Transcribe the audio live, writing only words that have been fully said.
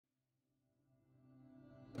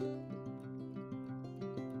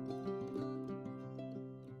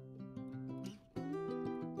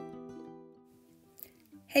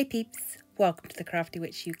Hey peeps, welcome to the Crafty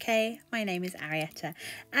Witch UK. My name is Arietta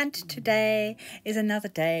and today is another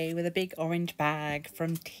day with a big orange bag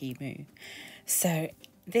from TEMU. So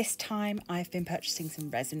this time I've been purchasing some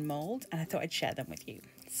resin mould and I thought I'd share them with you.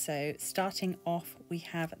 So starting off we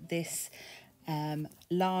have this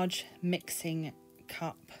large mixing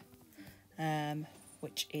cup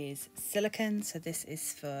which is silicone. So this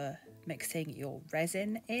is for mixing your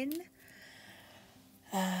resin in.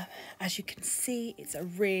 As you can see, it's a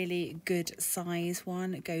really good size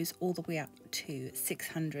one. It goes all the way up to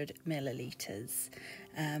 600 millilitres.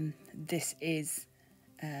 This is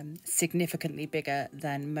significantly bigger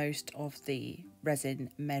than most of the resin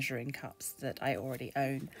measuring cups that I already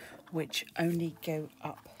own, which only go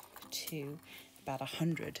up to about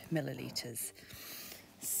 100 millilitres.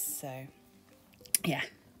 So yeah,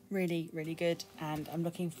 really good, and I'm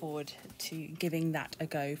looking forward to giving that a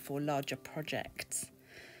go for larger projects.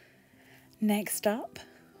 Next up,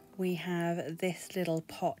 we have this little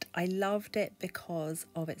pot. I loved it because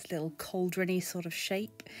of its little cauldron-y sort of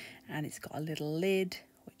shape, and it's got a little lid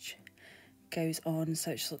which goes on, so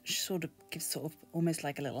it sort of gives almost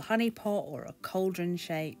like a little honey pot or a cauldron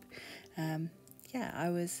shape. Yeah, I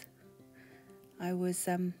was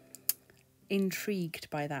intrigued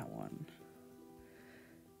by that one.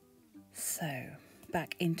 So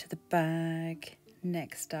back into the bag.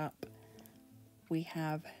 Next up, we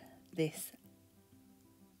have this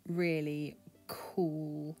really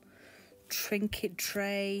cool trinket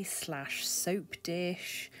tray / soap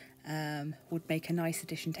dish. Would make a nice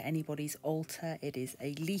addition to anybody's altar. It is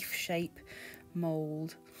a leaf shape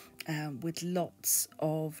mould with lots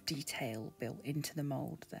of detail built into the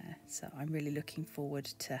mould there. So I'm really looking forward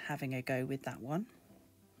to having a go with that one.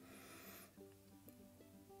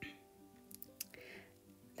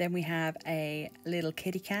 Then we have a little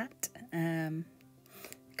kitty cat,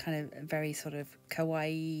 kind of very sort of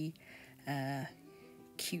kawaii,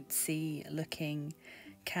 cutesy looking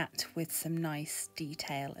cat with some nice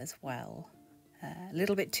detail as well. A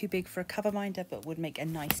little bit too big for a cover minder, but would make a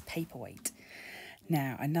nice paperweight.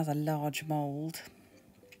 Now another large mould.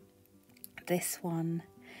 This one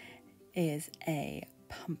is a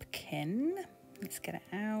pumpkin. Let's get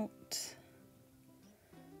it out.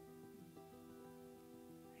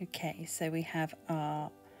 Okay, so we have our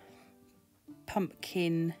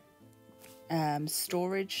pumpkin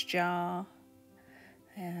storage jar.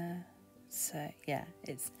 So yeah,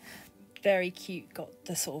 it's very cute, got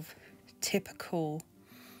the sort of typical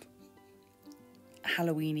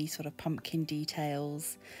Halloweeny sort of pumpkin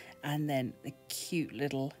details, and then the cute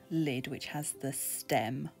little lid which has the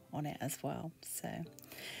stem on it as well. So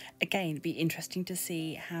again, it'd be interesting to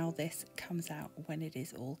see how this comes out when it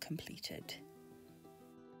is all completed.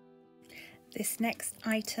 This next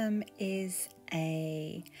item is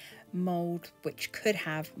a mould which could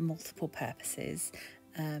have multiple purposes.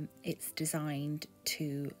 It's designed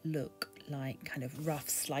to look like kind of rough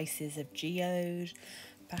slices of geode,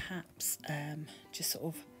 perhaps just sort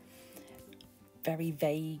of very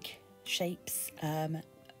vague shapes,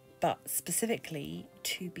 but specifically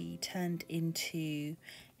to be turned into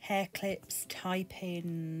hair clips, tie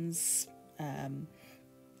pins,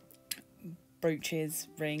 brooches,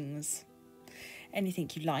 rings,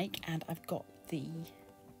 anything you like. And I've got the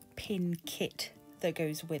pin kit that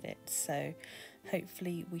goes with it, so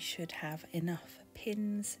hopefully we should have enough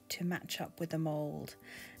pins to match up with the mould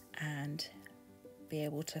and be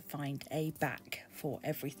able to find a back for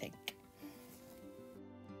everything.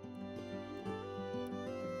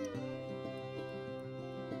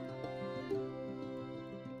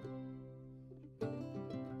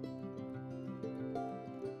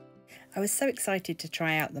 I was so excited to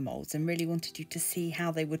try out the moulds and really wanted you to see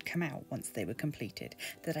how they would come out once they were completed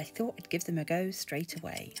that I thought I'd give them a go straight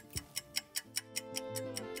away.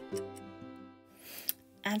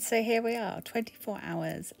 And so here we are, 24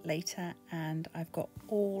 hours later, and I've got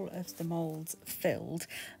all of the moulds filled,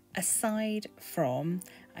 aside from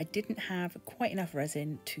I didn't have quite enough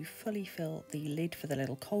resin to fully fill the lid for the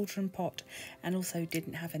little cauldron pot, and also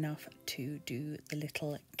didn't have enough to do the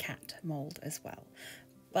little cat mould as well.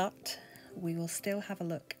 But we will still have a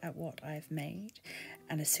look at what I've made,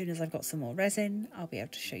 and as soon as I've got some more resin, I'll be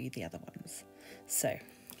able to show you the other ones. So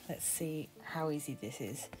let's see how easy this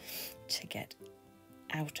is to get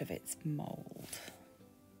out of its mould.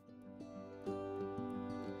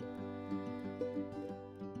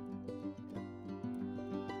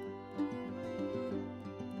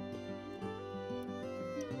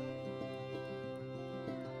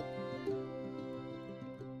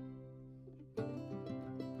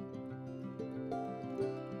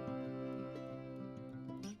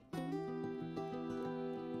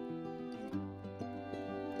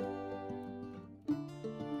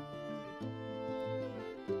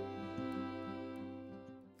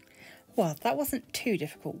 Well, that wasn't too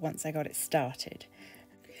difficult once I got it started.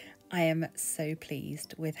 I am so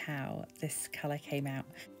pleased with how this colour came out.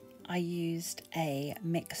 I used a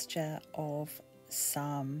mixture of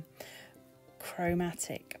some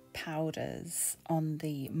chromatic powders on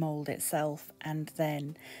the mould itself and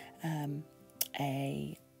then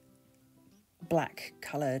a black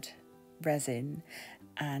coloured resin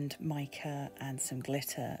and mica and some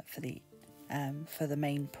glitter for the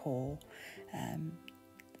main pour,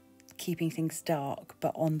 keeping things dark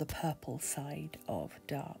but on the purple side of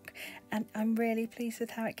dark, and I'm really pleased with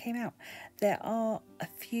how it came out. There are a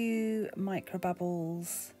few micro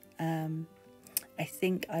bubbles. I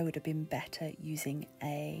think I would have been better using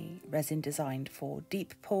a resin designed for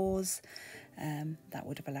deep pours. That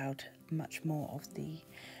would have allowed much more of the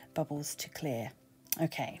bubbles to clear.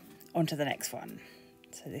 Okay, on to the next one.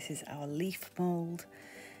 So this is our leaf mould,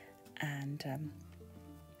 and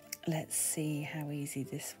let's see how easy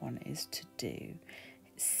this one is to do.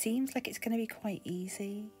 It seems like it's going to be quite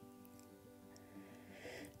easy.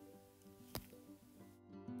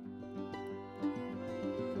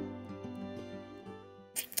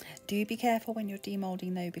 Do be careful when you're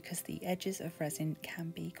demoulding though, because the edges of resin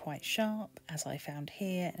can be quite sharp, as I found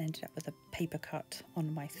here, and ended up with a paper cut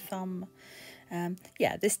on my thumb.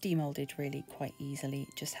 Yeah, this demolded really quite easily,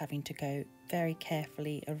 just having to go very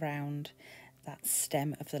carefully around that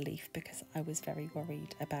stem of the leaf because I was very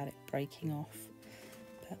worried about it breaking off.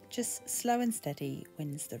 But just slow and steady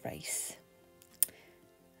wins the race.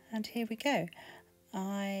 And here we go.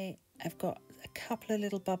 I have got a couple of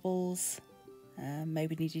little bubbles.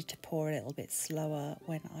 Maybe needed to pour a little bit slower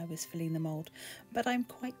when I was filling the mould, but I'm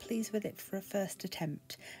quite pleased with it for a first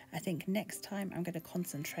attempt. I think next time I'm going to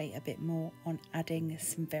concentrate a bit more on adding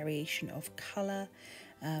some variation of colour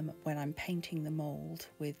when I'm painting the mould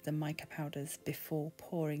with the mica powders before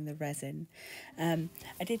pouring the resin.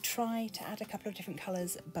 I did try to add a couple of different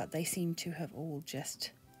colours, but they seem to have all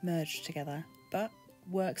just merged together, but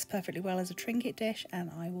works perfectly well as a trinket dish, and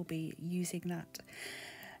I will be using that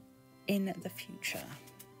in the future.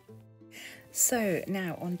 So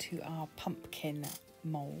now onto our pumpkin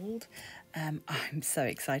mould. I'm so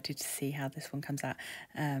excited to see how this one comes out.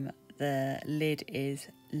 The lid is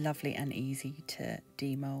lovely and easy to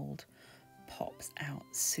demould, pops out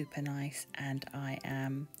super nice, and I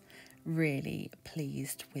am really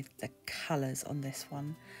pleased with the colours on this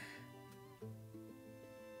one.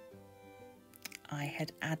 I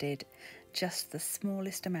had added just the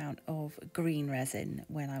smallest amount of green resin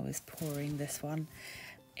when I was pouring this one,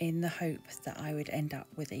 in the hope that I would end up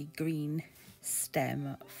with a green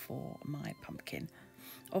stem for my pumpkin.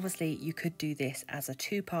 Obviously you could do this as a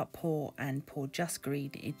two-part pour and pour just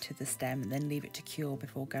green into the stem and then leave it to cure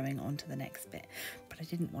before going on to the next bit, but I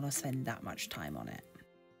didn't want to spend that much time on it.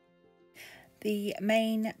 The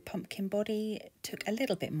main pumpkin body took a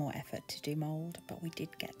little bit more effort to demould, but we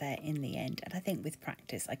did get there in the end, and I think with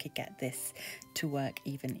practice I could get this to work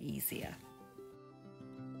even easier.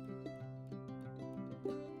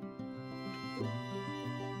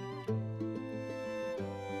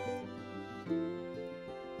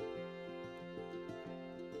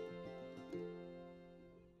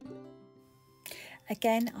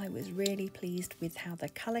 Again, I was really pleased with how the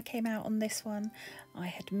colour came out on this one. I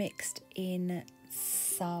had mixed in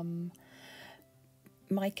some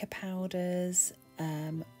mica powders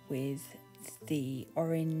with the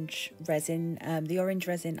orange resin. The orange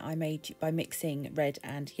resin I made by mixing red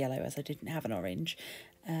and yellow, as I didn't have an orange.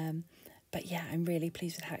 But yeah, I'm really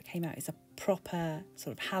pleased with how it came out. It's a proper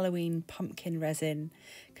sort of Halloween pumpkin resin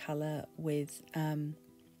colour with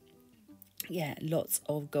yeah, lots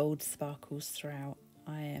of gold sparkles throughout.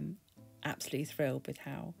 I am absolutely thrilled with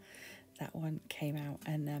how that one came out,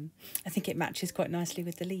 and I think it matches quite nicely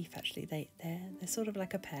with the leaf. Actually, they're sort of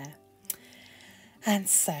like a pair. And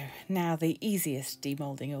so now the easiest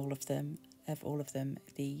demoulding of all of them,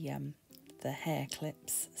 the hair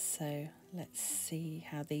clips. So let's see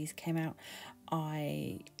how these came out.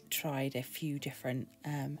 I tried a few different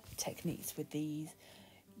techniques with these,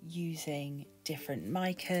 using different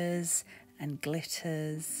micas and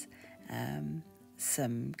glitters,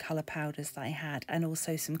 some colour powders that I had, and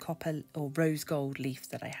also some copper or rose gold leaf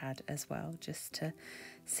that I had as well, just to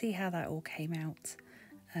see how that all came out,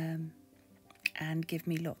 and give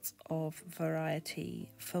me lots of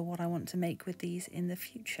variety for what I want to make with these in the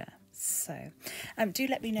future. So do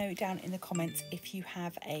let me know down in the comments if you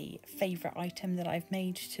have a favourite item that I've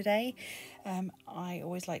made today. I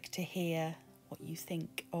always like to hear what you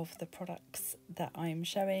think of the products that I'm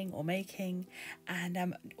showing or making,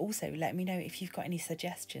 and also let me know if you've got any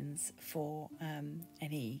suggestions for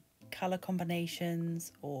any colour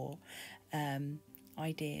combinations or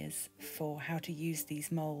ideas for how to use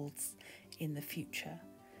these moulds in the future.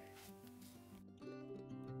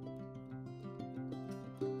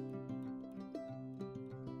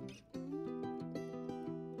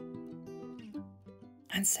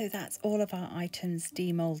 And so that's all of our items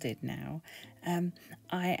demoulded now.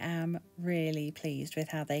 I am really pleased with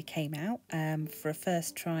how they came out for a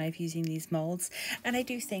first try of using these moulds. And I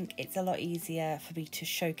do think it's a lot easier for me to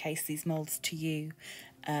showcase these moulds to you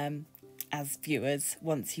as viewers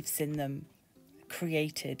once you've seen them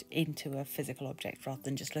created into a physical object rather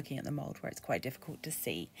than just looking at the mould where it's quite difficult to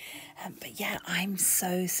see. But yeah, I'm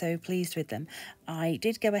so pleased with them. I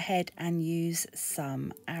did go ahead and use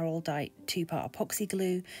some ARTDOT 2-part epoxy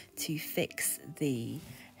glue to fix the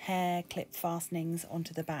hair clip fastenings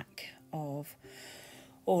onto the back of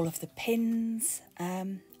all of the pins,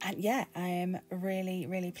 and yeah, I am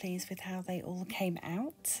really pleased with how they all came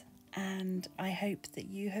out. And I hope that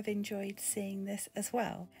you have enjoyed seeing this as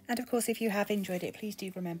well. And of course, if you have enjoyed it, please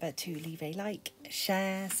do remember to leave a like,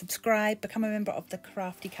 share, subscribe, become a member of the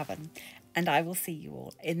Crafty Coven, and I will see you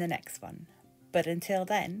all in the next one. But until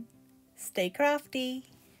then, stay crafty!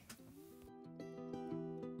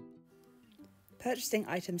 Purchasing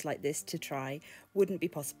items like this to try wouldn't be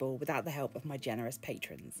possible without the help of my generous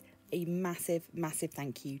patrons. A massive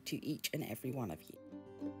thank you to each and every one of you.